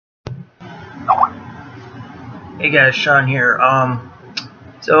Hey guys, Shawn here.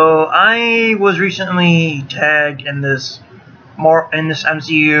 So I was recently tagged in this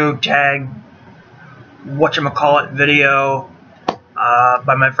MCU Tag whatchamacallit video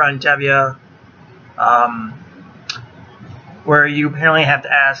by my friend Tevia, where you apparently have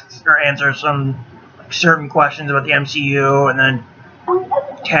to ask or answer some certain questions about the MCU and then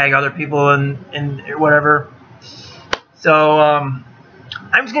tag other people in whatever. So I'm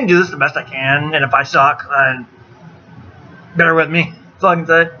just gonna do this the best I can, and if I suck, then bear with me. That's all I can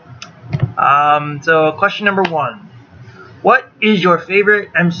say. So question number 1: what is your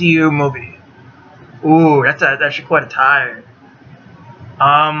favorite MCU movie? Ooh, that's actually quite a tie.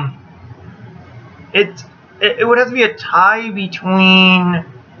 It would have to be a tie between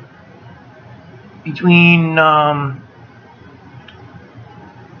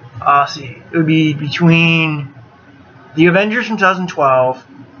let's see, it would be between the Avengers from 2012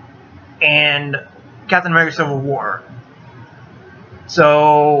 and Captain America: Civil War.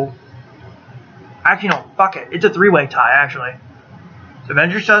 So, actually no, fuck it. It's a three-way tie, actually. It's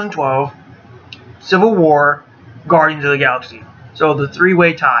Avengers 2012, Civil War, Guardians of the Galaxy. So, the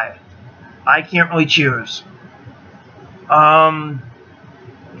three-way tie. I can't really choose.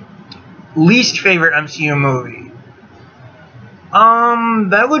 Least favorite MCU movie.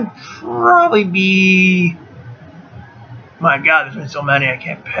 That would probably be... My god, there's been so many I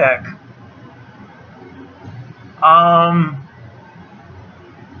can't pick.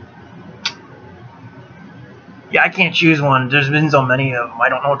 Yeah, I can't choose one. There's been so many of them. I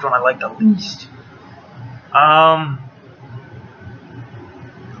don't know which one I like the least. Huh.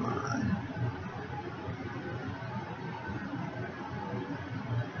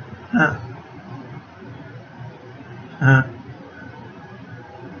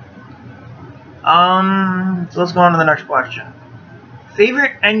 So let's go on to the next question.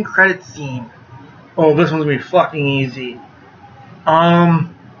 Favorite end credit scene? Oh, this one's gonna be fucking easy.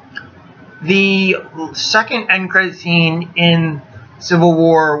 The second end credit scene in Civil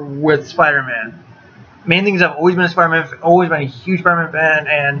War with Spider-Man. Main thing is I've always been a huge Spider-Man fan,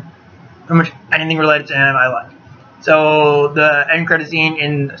 and pretty much anything related to him I like. So the end credit scene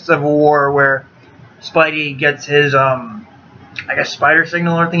in Civil War where Spidey gets his I guess spider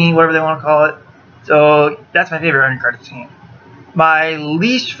signal or thingy, whatever they want to call it. So that's my favorite end credit scene. My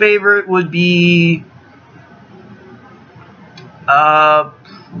least favorite would be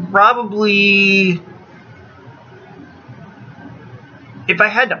probably, if I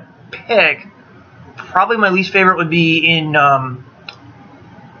had to pick, probably my least favorite would be in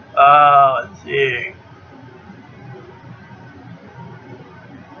let's see.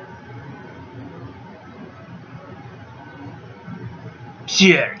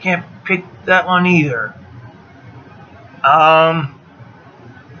 Shit, I can't pick that one either.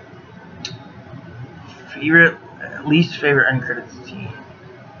 Least favorite end credits scene.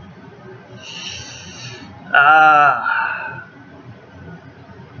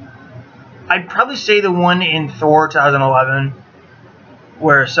 I'd probably say the one in Thor 2011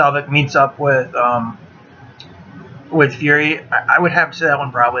 where Salvik meets up with Fury. I would have to say that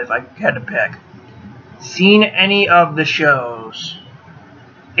one probably if I had to pick. Seen any of the shows?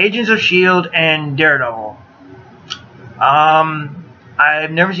 Agents of S.H.I.E.L.D. and Daredevil.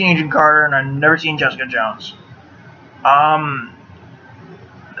 I've never seen Agent Carter, and I've never seen Jessica Jones. I'm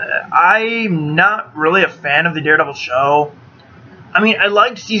not really a fan of the Daredevil show. I mean, I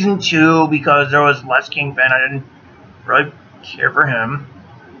liked season 2 because there was less Kingpin. I didn't really care for him.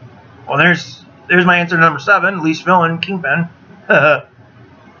 Well, there's my answer to number 7, least villain, Kingpin. But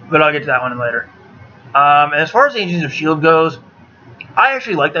I'll get to that one later. As far as Agents of S.H.I.E.L.D. goes, I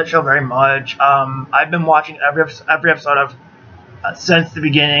actually like that show very much. I've been watching every episode of since the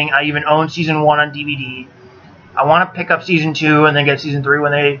beginning. I even own season 1 on DVD. I want to pick up season 2 and then get season 3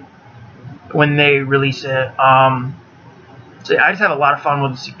 when they release it. So I just have a lot of fun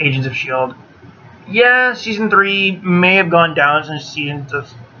with Agents of S.H.I.E.L.D. Yeah, season 3 may have gone down since season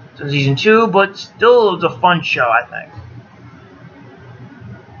 2, but still it's a fun show, I think.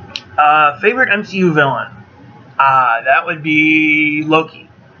 Favorite MCU villain? That would be Loki,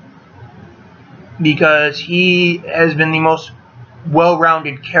 because he has been the most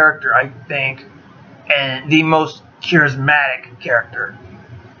well-rounded character, I think, and the most charismatic character.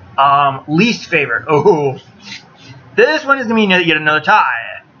 Least favorite. Oh, this one is going to be yet another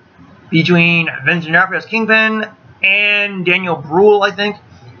tie between Vincent D'Onofrio as Kingpin and Daniel Bruhl, I think,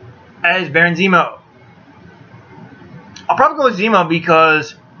 as Baron Zemo. I'll probably go with Zemo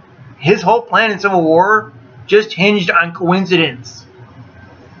because his whole plan in Civil War just hinged on coincidence.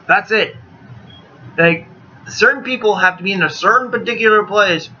 That's it. Like, certain people have to be in a certain particular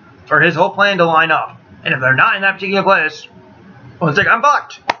place for his whole plan to line up. And if they're not in that particular place, well, it's like, I'm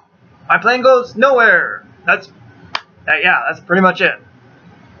fucked. My plane goes nowhere. Yeah, that's pretty much it.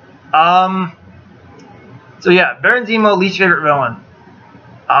 So yeah, Baron Zemo, least favorite villain.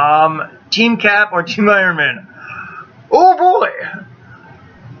 Team Cap or Team Iron Man? Oh boy.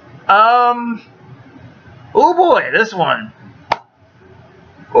 Oh boy, this one.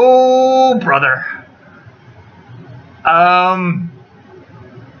 Oh brother.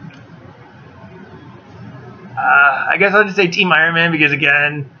 I guess I'll just say Team Iron Man because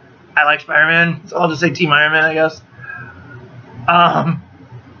again, I like Spider-Man, so I'll just say Team Iron Man, I guess.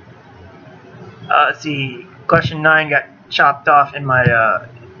 Let's see. Question 9 got chopped off in my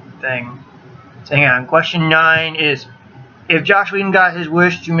thing. So hang on. Question 9 is: if Josh Whedon got his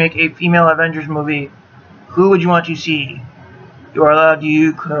wish to make a female Avengers movie, who would you want to see? You are allowed to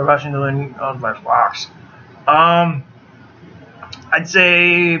use Russian villain owned by Fox. I'd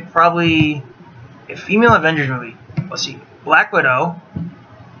say probably a female Avengers movie. Let's see. Black Widow.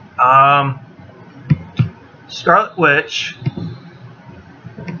 Scarlet Witch.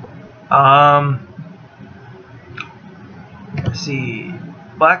 Let's see.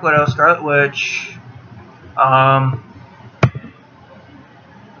 Black Widow, Scarlet Witch.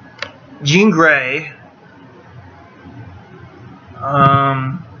 Jean Grey.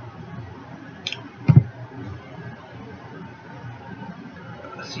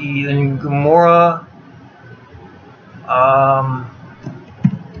 Let's see, then Gamora.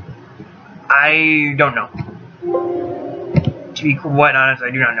 I don't know. To be quite honest, I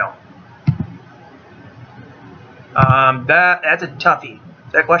do not know. That's a toughie.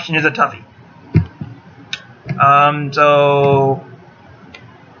 That question is a toughie. So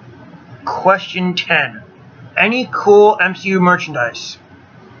question 10. Any cool MCU merchandise?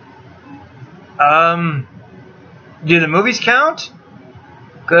 Do the movies count?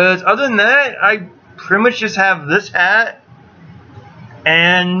 Because other than that, I pretty much just have this hat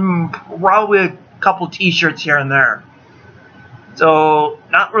and probably a couple t-shirts here and there. So,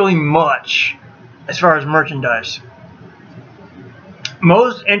 not really much as far as merchandise.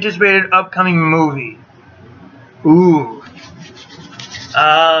 Most anticipated upcoming movie. Ooh.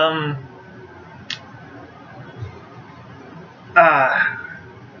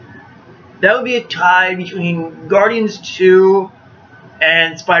 That would be a tie between Guardians 2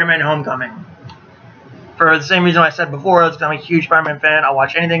 and Spider-Man Homecoming. For the same reason I said before, I'm a huge Spider-Man fan. I'll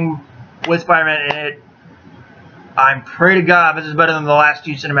watch anything with Spider-Man in it. I'm pray to God this is better than the last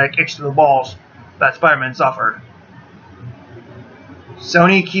 2 cinematic kicks to the balls that Spider-Man suffered.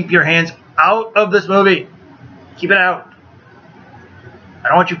 Sony, keep your hands out of this movie. Keep it out. I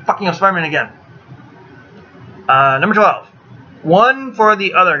don't want you fucking up Spider-Man again. Number 12. One for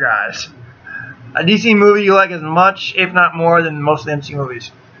the other guys. A DC movie you like as much, if not more, than most of the MCU movies.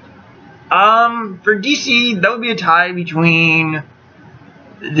 For DC, that would be a tie between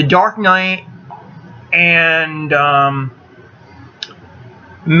The Dark Knight and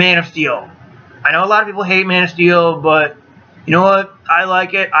Man of Steel. I know a lot of people hate Man of Steel, but you know what? I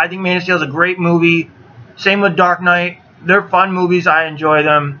like it. I think Man of Steel is a great movie. Same with Dark Knight. They're fun movies. I enjoy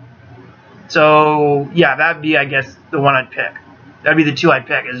them. So, yeah, that'd be, I guess, the one I'd pick. That'd be the 2 I'd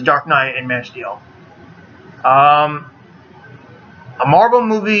pick, is Dark Knight and Man of Steel. A Marvel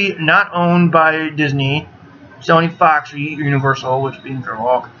movie not owned by Disney, Sony, Fox, or Universal, which being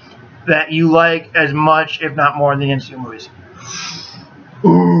Hulk, that you like as much, if not more, than the MCU movies.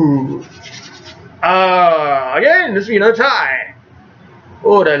 Ooh. Again, this will be another tie.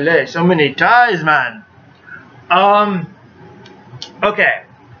 Oh, so many ties, man. Okay.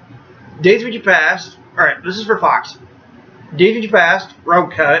 Days of Future Past. Alright, this is for Fox. Days of Future Past,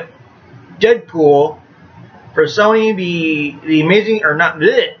 Rogue Cut, Deadpool. For Sony, the Amazing, or not,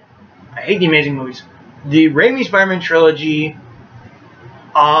 bleh, I hate the Amazing movies. The Raimi Spider-Man trilogy.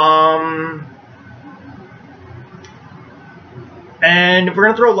 And if we're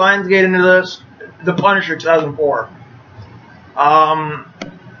going to throw Lionsgate into this, The Punisher 2004.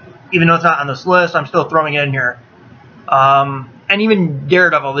 Even though it's not on this list, I'm still throwing it in here. And even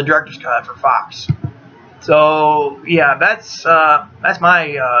Daredevil, the director's cut for Fox. So yeah, that's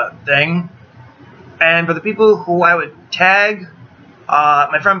my thing. And for the people who I would tag,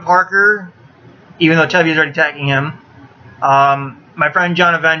 my friend Parker, even though Tevye is already tagging him, my friend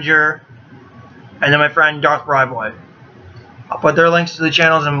John Avenger, and then my friend Darthbriboy. I'll put their links to the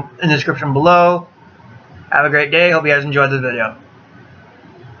channels in the description below. Have a great day. Hope you guys enjoyed the video.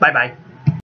 Bye bye.